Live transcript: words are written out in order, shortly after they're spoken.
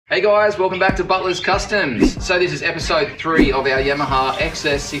Hey guys, welcome back to Butlers Customs. So this is episode 3 of our Yamaha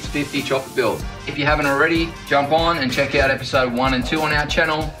XS650 chopper build. If you haven't already, jump on and check out episode 1 and 2 on our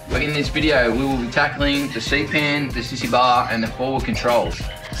channel. But in this video, we will be tackling the seat pan, the sissy bar, and the forward controls.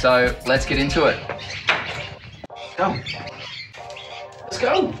 So let's get into it. Go. Let's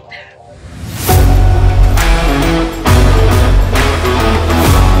go.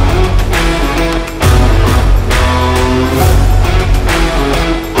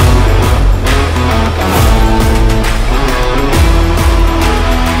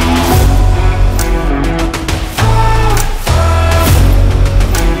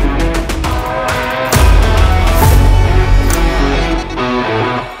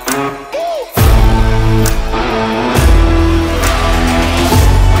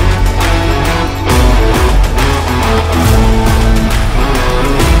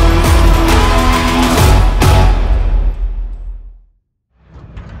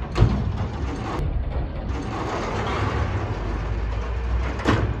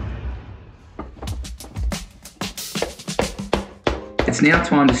 It's now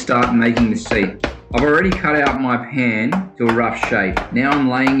time to start making the seat. I've already cut out my pan to a rough shape. Now I'm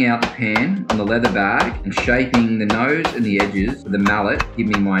laying out the pan on the leather bag and shaping the nose and the edges with the mallet to give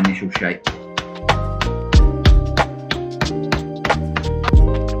me my initial shape.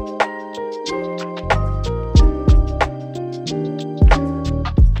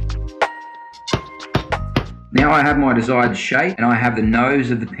 Now I have my desired shape and I have the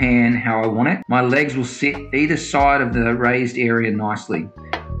nose of the pan how I want it. My legs will sit either side of the raised area nicely.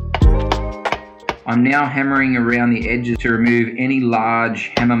 I'm now hammering around the edges to remove any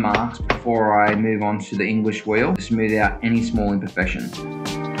large hammer marks before I move on to the English wheel to smooth out any small imperfections.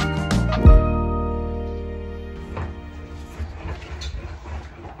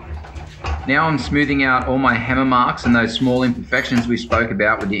 Now I'm smoothing out all my hammer marks and those small imperfections we spoke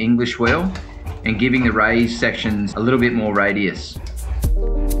about with the English wheel, and giving the raised sections a little bit more radius.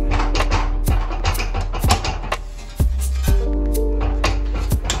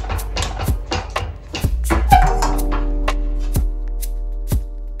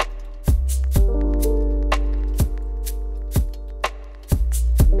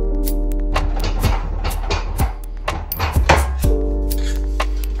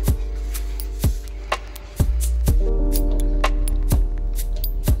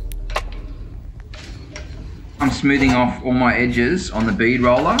 I'm smoothing off all my edges on the bead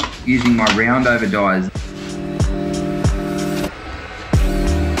roller using my round over dies.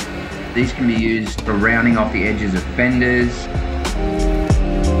 These can be used for rounding off the edges of fenders.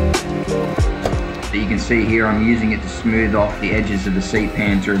 So you can see here I'm using it to smooth off the edges of the seat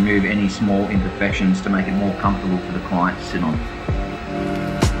pan to remove any small imperfections to make it more comfortable for the client to sit on.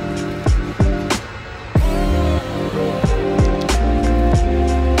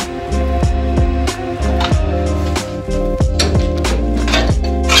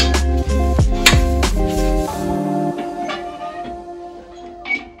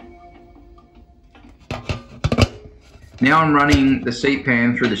 Now I'm running the seat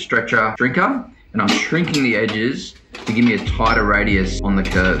pan through the stretcher shrinker and I'm shrinking the edges to give me a tighter radius on the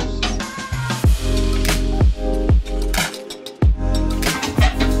curves.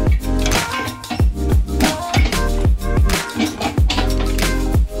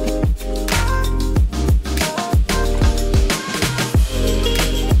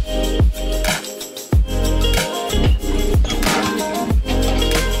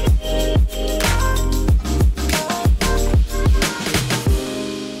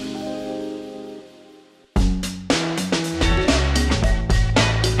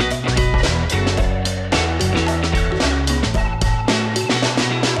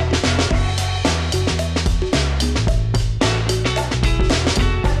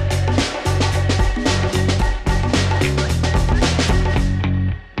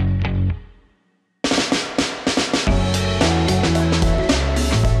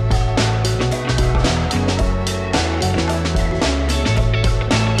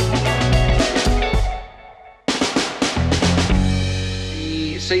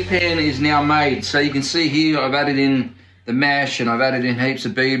 Seat pan is now made, so you can see here I've added in the mesh and I've added in heaps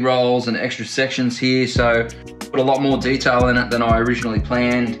of bead rolls and extra sections here, so put a lot more detail in it than I originally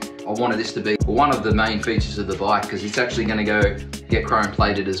planned. I wanted this to be one of the main features of the bike because it's actually going to go get chrome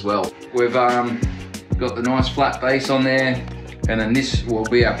plated as well. We've got the nice flat base on there, and then this will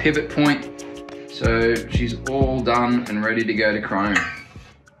be our pivot point, so she's all done and ready to go to chrome.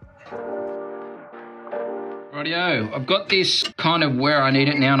 Rightio, I've got this kind of where I need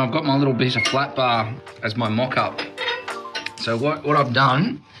it now, and I've got my little piece of flat bar as my mock-up. So what I've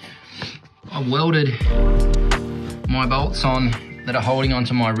done, I welded my bolts on that are holding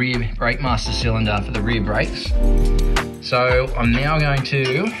onto my rear brake master cylinder for the rear brakes. So I'm now going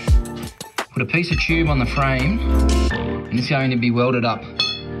to put a piece of tube on the frame, and it's going to be welded up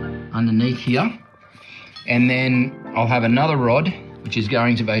underneath here. And then I'll have another rod, which is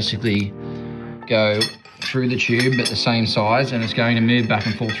going to basically go through the tube at the same size, and it's going to move back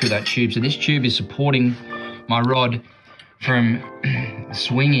and forth through that tube. So this tube is supporting my rod from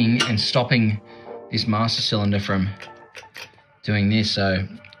swinging and stopping this master cylinder from doing this. So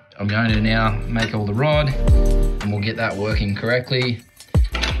I'm going to now make all the rod, and we'll get that working correctly.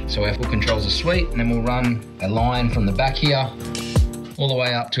 So our full controls are sweet, and then we'll run a line from the back here all the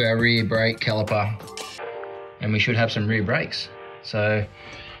way up to our rear brake caliper, and we should have some rear brakes. So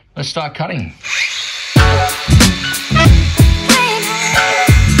let's start cutting.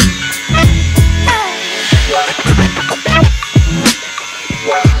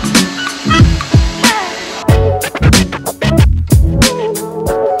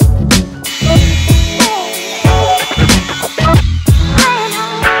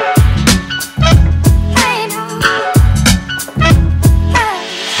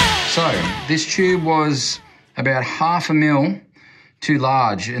 This tube was about 1/2 mil too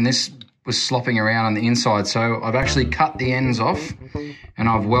large, and this was slopping around on the inside. So I've actually cut the ends off, and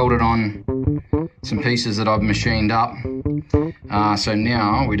I've welded on some pieces that I've machined up. So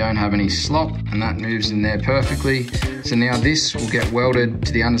now we don't have any slop, and that moves in there perfectly. So now this will get welded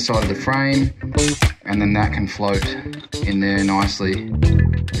to the underside of the frame, and then that can float in there nicely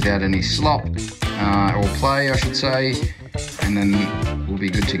without any slop, or play I should say, and then we'll be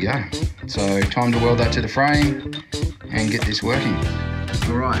good to go. So time to weld that to the frame and get this working.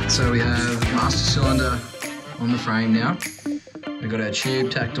 All right, so we have master cylinder on the frame now. We've got our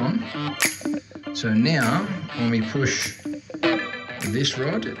tube tacked on. So now when we push this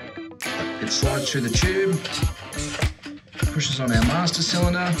rod, it slides through the tube, pushes on our master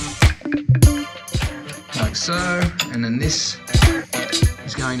cylinder, like so, and then this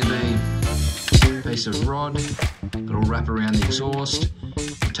is going to be a piece of rod that'll wrap around the exhaust,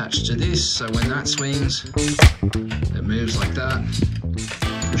 attached to this, so when that swings, it moves like that,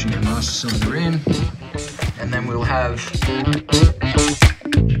 pushing our master cylinder in, and then we'll have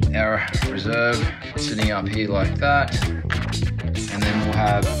our reserve sitting up here like that, and then we'll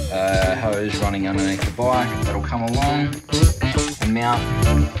have a hose running underneath the bike that'll come along and mount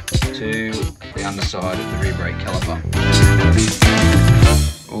to the underside of the rear brake caliper.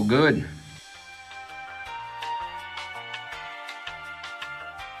 All good.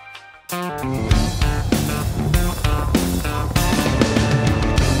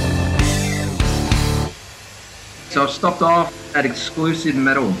 So I've stopped off at Exclusive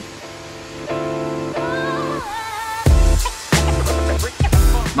Metal.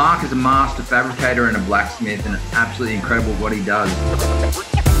 Mark is a master fabricator and a blacksmith, and it's absolutely incredible what he does.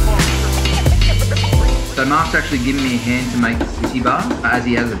 So Mark's actually given me a hand to make the sissy bar, as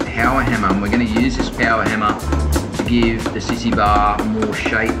he has a power hammer, and we're going to use this power hammer to give the sissy bar more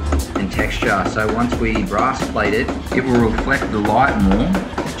shape and texture. So once we brass plate it, it will reflect the light more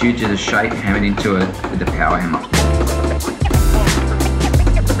due to the shape hammered into it with the power hammer.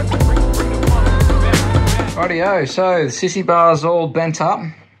 Rightio, so the sissy bar's all bent up,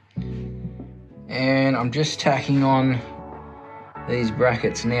 and I'm just tacking on these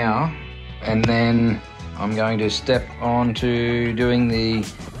brackets now, and then I'm going to step on to doing the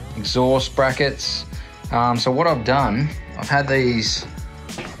exhaust brackets. So what I've done, I've had these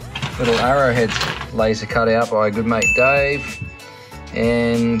little arrowheads laser cut out by a good mate Dave,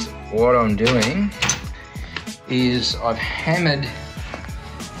 and what I'm doing is I've hammered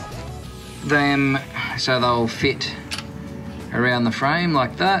them so they'll fit around the frame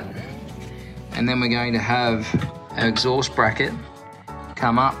like that, and then we're going to have our exhaust bracket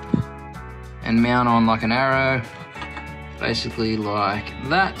come up and mount on like an arrow, basically like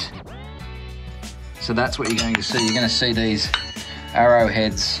that. So that's what you're going to see. You're going to see these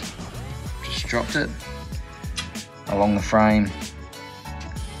arrowheads, just dropped it along the frame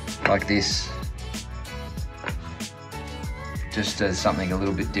like this, just as something a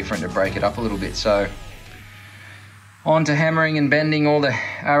little bit different to break it up a little bit. So on to hammering and bending all the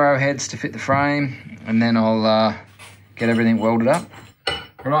arrowheads to fit the frame, and then I'll get everything welded up.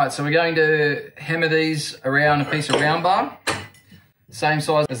 All right, so we're going to hammer these around a piece of round bar, same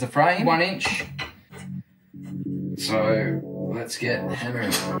size as the frame, 1 inch. So let's get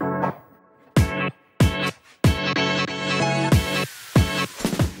hammering.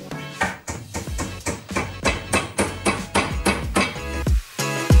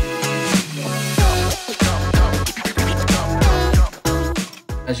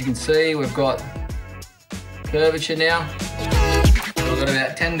 As you can see, we've got curvature now. So we've got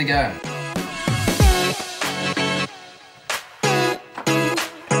about 10 to go.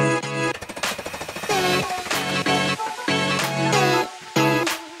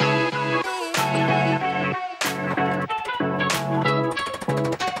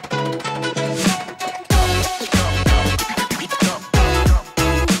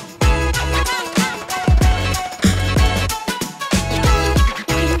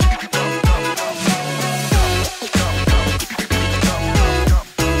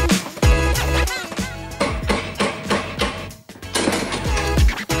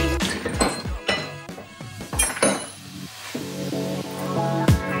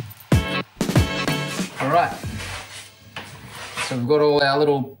 Alright, so we've got all our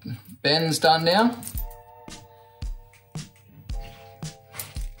little bends done now.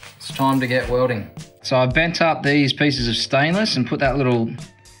 It's time to get welding. So I bent up these pieces of stainless and put that little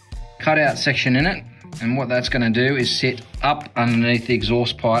cutout section in it. And what that's going to do is sit up underneath the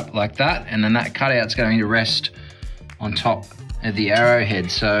exhaust pipe like that. And then that cutout's going to rest on top of the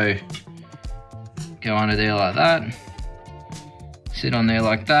arrowhead. So go under there like that. Sit on there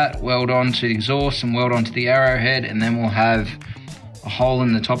like that, weld onto the exhaust and weld onto the arrowhead, and then we'll have a hole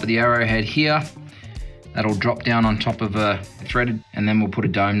in the top of the arrowhead here that'll drop down on top of a threaded, and then we'll put a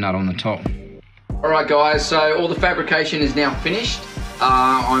dome nut on the top. Alright guys, so all the fabrication is now finished.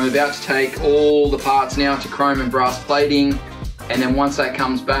 I'm about to take all the parts now to chrome and brass plating, and then once that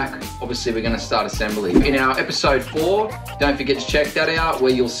comes back, obviously we're going to start assembly. In our episode 4, don't forget to check that out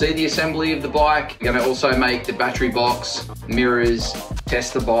where you'll see the assembly of the bike. We're going to also make the battery box, mirrors,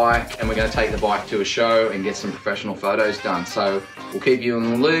 test the bike, and we're going to take the bike to a show and get some professional photos done. So we'll keep you in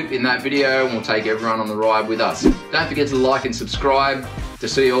the loop in that video, and we'll take everyone on the ride with us. Don't forget to like and subscribe to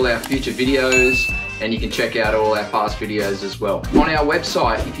see all our future videos, and you can check out all our past videos as well. On our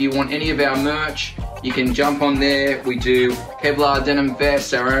website, if you want any of our merch, you can jump on there. We do Kevlar denim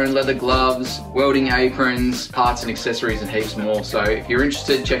vests, our own leather gloves, welding aprons, parts and accessories, and heaps more. So if you're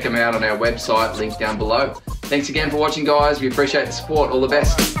interested, check them out on our website, link down below. Thanks again for watching, guys. We appreciate the support. All the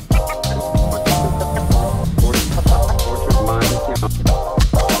best.